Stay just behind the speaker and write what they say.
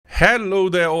Hello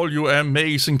there, all you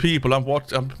amazing people. I'm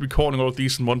recording all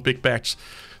these in one big batch.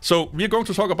 So we're going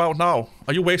to talk about now,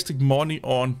 are you wasting money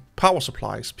on power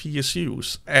supplies,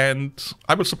 PSUs? And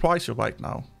I will surprise you right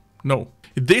now. No.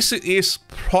 This is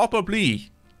probably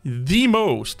the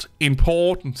most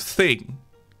important thing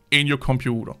in your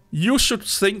computer. You should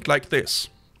think like this.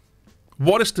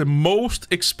 What is the most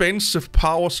expensive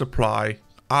power supply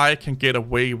I can get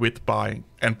away with buying?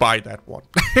 And buy that one.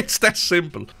 It's that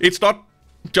simple. It's not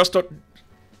just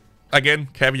again,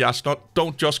 caveats,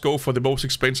 don't just go for the most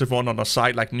expensive one on a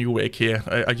site like Newegg here.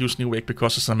 I use Newegg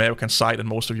because it's an American site and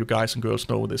most of you guys and girls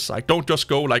know this site. Don't just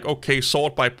go like, okay,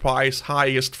 sort by price,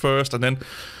 highest first, and then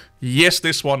yes,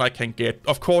 this one I can get.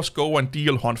 Of course, go and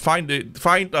deal hunt. Find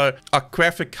a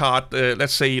graphic card.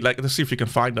 Let's say, like, let's see if you can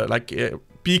find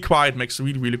Be Quiet makes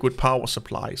really good power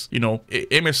supplies. You know,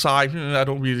 MSI, I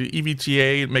don't really.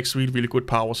 EVGA makes really good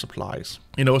power supplies.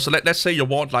 You know, so let's say you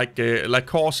want like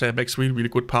Corsair makes really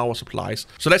good power supplies.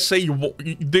 So let's say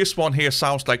this one here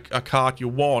sounds like a card you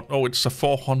want. Oh, it's a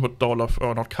 $400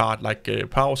 or not card, like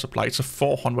power supply. It's a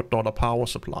 $400 power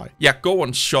supply. Yeah, go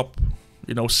and shop.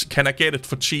 You know, can I get it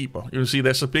for cheaper? You see,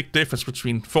 there's a big difference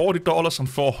between $40 and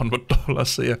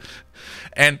 $400 here.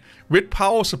 And with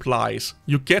power supplies,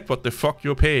 you get what the fuck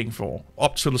you're paying for,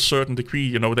 up to a certain degree.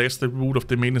 You know, there's the rule of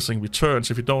diminishing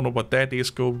returns. If you don't know what that is,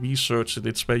 go research it.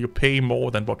 It's where you pay more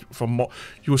than what for more.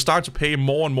 You start to pay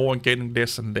more and more and getting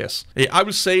less and less. I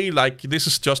will say, like, this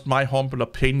is just my humble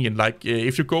opinion. Like,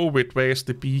 if you go with, where's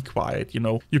the Be Quiet? You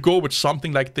know, you go with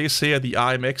something like this here, the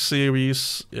IMX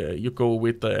series. You go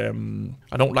with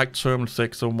I don't like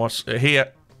Thermaltake so much.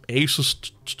 Here,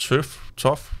 Asus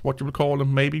Tough, what you would call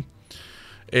them, maybe.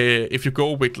 If you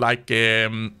go with like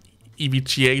EVGA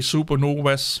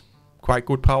Supernovas, quite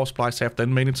good power supplies. I have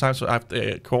done many times. I've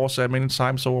Corsair many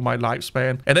times over my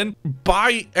lifespan. And then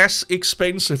buy as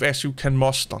expensive as you can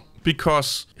muster.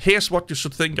 Because here's what you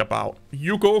should think about.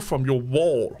 You go from your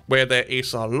wall, where there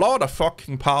is a lot of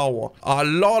fucking power, a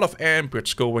lot of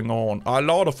amperage going on, a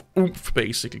lot of oomph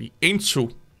basically,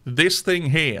 into this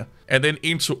thing here, and then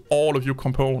into all of your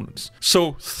components.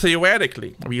 So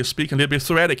theoretically, we are speaking a little bit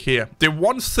theoretic here, the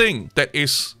one thing that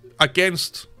is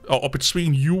against or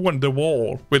between you and the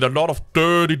wall, with a lot of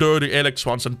dirty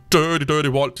electrons and dirty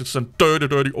voltage and dirty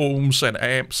ohms and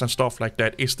amps and stuff like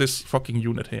that, is this fucking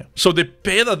unit here. So the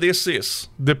better this is,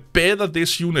 the better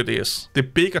this unit is, the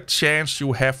bigger chance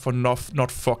you have for not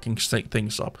fucking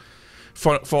things up.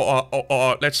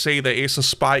 Or let's say there is a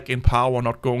spike in power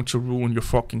not going to ruin your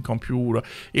fucking computer.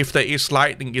 If there is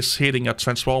lightning is hitting a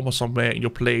transformer somewhere in your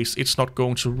place, it's not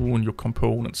going to ruin your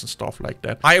components and stuff like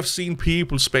that. I have seen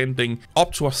people spending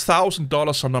up to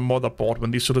 $1,000 on a motherboard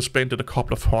when they should have spent it a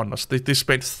couple of hundreds. They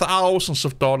spent thousands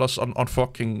of dollars on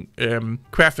fucking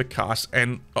graphic cards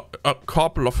and a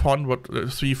couple of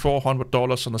 $300-400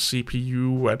 on a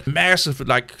CPU and massive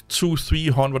like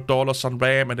 $200-300 on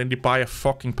RAM, and then they buy a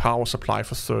fucking power supply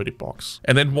for $30.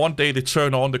 And then one day they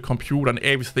turn on the computer and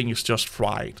everything is just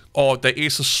fried. Or there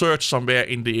is a surge somewhere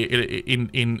in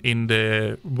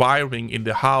the wiring in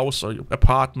the house or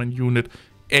apartment unit,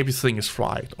 everything is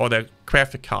fried, or their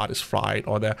graphic card is fried,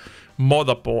 or their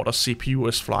motherboard or CPU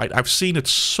is fried. I've seen it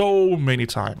so many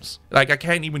times. Like, I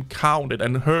can't even count it,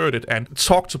 and heard it and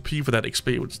talk to people that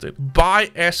experienced it.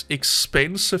 Buy as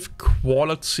expensive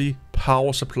quality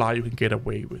power supply you can get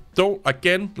away with. Don't,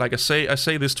 again, like I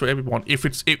say this to everyone, if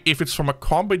it's from a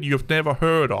company you've never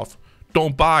heard of,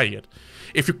 don't buy it.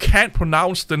 If you can't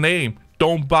pronounce the name,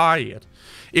 don't buy it.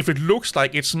 If it looks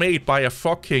like it's made by a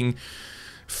fucking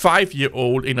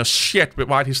 5-year-old in a shed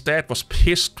while his dad was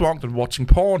pissed drunk and watching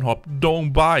Pornhub,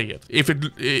 don't buy it. If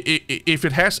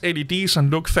it has LEDs and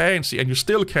look fancy and you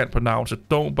still can't pronounce it,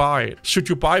 don't buy it. Should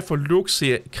you buy for looks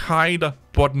here? Kinda,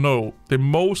 but no. The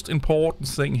most important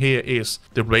thing here is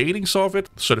the ratings of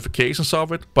it, certifications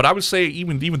of it, but I will say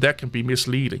even that can be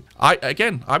misleading. I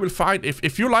will find,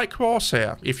 if you like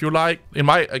Corsair, if you like, in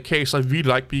my case, I really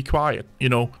like Be Quiet, you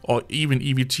know, or even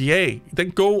EVGA,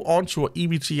 then go on to an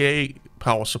EVGA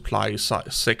power supply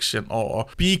section, or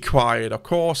Be Quiet or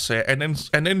Corsair, and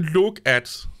then look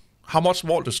at how much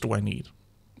voltage do I need.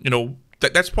 You know,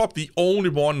 that's probably the only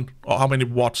one. Or how many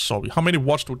watts do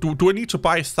I need to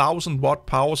buy a 1,000-watt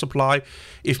power supply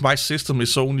if my system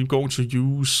is only going to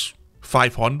use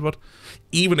 500?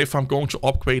 even if I'm going to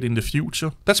upgrade in the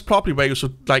future. That's probably where you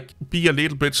should like be a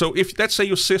little bit. So if let's say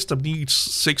your system needs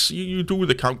 6, you do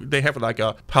the count. They have like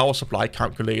a power supply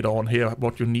calculator on here,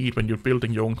 what you need when you're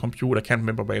building your own computer. I can't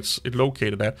remember where it's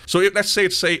located at. So if let's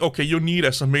say okay, you need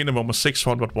as a minimum a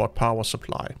 600 watt power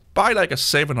supply. Buy like a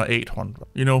 7 or 800.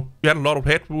 You know, you had a lot of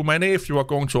headroom, and if you are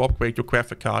going to upgrade your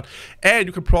graphic card, and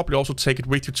you can probably also take it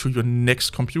with you to your next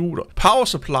computer. Power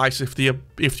supplies, if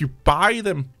you buy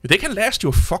them, they can last you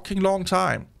a fucking long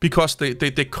time, because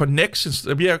the connections.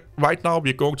 Right now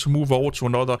we're going to move over to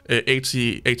another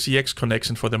ATX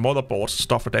connection for the motherboards and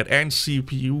stuff like that, and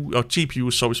CPU or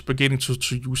GPU. So it's beginning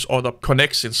to use other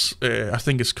connections. I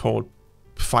think it's called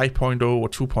 5.0 or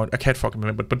 2.0, I can't fucking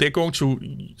remember, but they're going to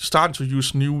start to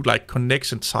use new like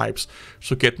connection types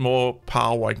to get more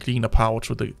power and cleaner power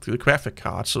to the graphic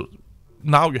card. So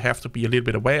now you have to be a little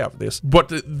bit aware of this. But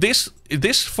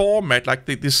this format, like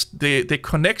the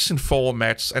connection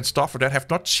formats and stuff like that, have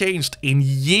not changed in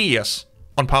years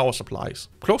on power supplies.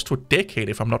 Close to a decade,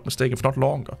 if I'm not mistaken, if not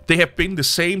longer. They have been the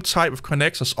same type of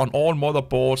connectors on all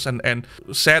motherboards and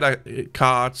SATA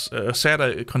cards,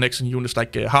 SATA connection units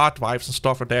like hard drives and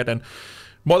stuff like that. And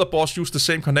motherboards use the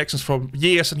same connections for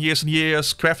years and years and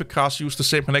years. Graphic cards use the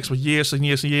same connections for years and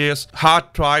years and years.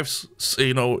 Hard drives,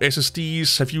 you know,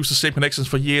 SSDs have used the same connections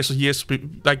for years and years.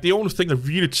 Like the only thing that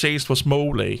really changed was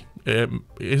Mole.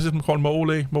 Is it called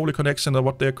Mole? Mole connection, or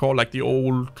what they're called? Like the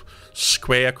old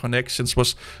square connections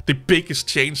was the biggest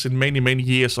change in many, many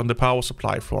years on the power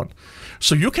supply front.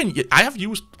 So you can,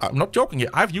 I'm not joking here,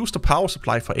 I've used a power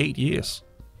supply for 8 years.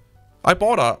 I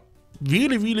bought a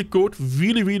really, really good,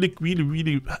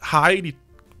 really highly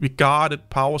regarded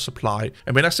power supply.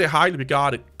 And when I say highly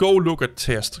regarded, go look at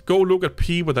tests. Go look at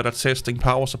people that are testing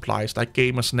power supplies like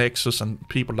Gamers Nexus and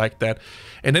people like that.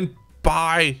 And then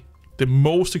buy the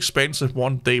most expensive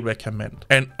one they recommend.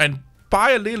 And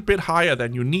buy a little bit higher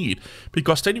than you need,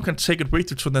 because then you can take it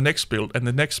with you to the next build and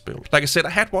the next build. Like I said, I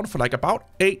had one for like about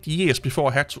 8 years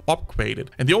before I had to upgrade it.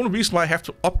 And the only reason why I have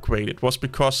to upgrade it was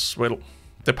because, well,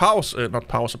 the not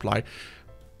power supply,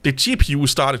 the GPU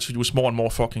started to use more and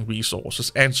more fucking resources,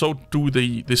 and so do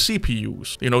the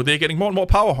CPUs. You know, they're getting more and more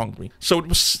power hungry. So it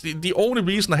was the only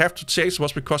reason I have to change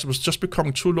was because it was just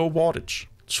becoming too low wattage.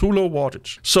 Too low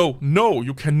wattage. So no,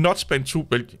 you cannot spend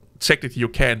well, technically you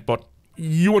can, but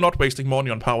you are not wasting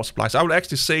money on power supplies. I would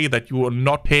actually say that you are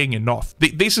not paying enough.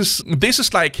 This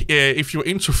is like if you're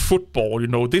into football, you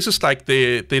know, this is like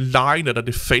the line that are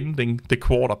defending the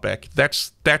quarterback.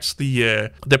 That's the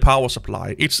power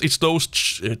supply. It's those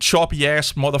choppy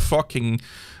ass motherfucking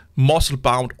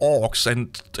muscle-bound orcs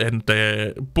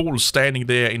and bulls standing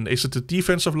there in, is it the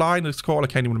defensive line it's called? I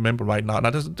can't even remember right now. Now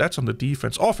that's on the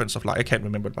defense. Offensive line, I can't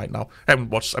remember it right now. I haven't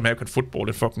watched American football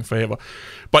in fucking forever.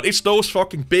 But it's those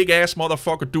fucking big-ass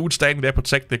motherfucker dudes standing there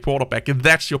protecting the quarterback, and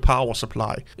that's your power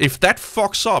supply. If that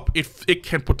fucks up, it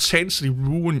can potentially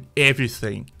ruin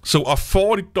everything. So a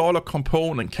 $40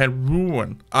 component can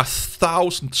ruin a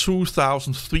 $1,000,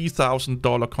 $2,000,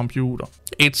 $3,000 computer.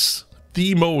 It's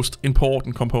the most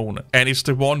important component, and it's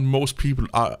the one most people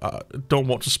don't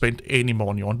want to spend any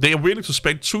money on. They are willing to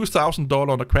spend $2,000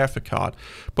 on a graphic card,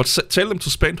 but tell them to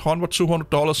spend $100,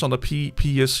 $200 on a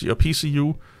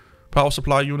PCU, power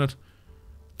supply unit.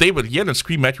 They will yell and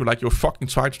scream at you like you're fucking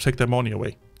trying to take their money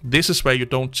away. This is where you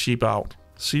don't cheap out.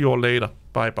 See you all later.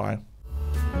 Bye bye.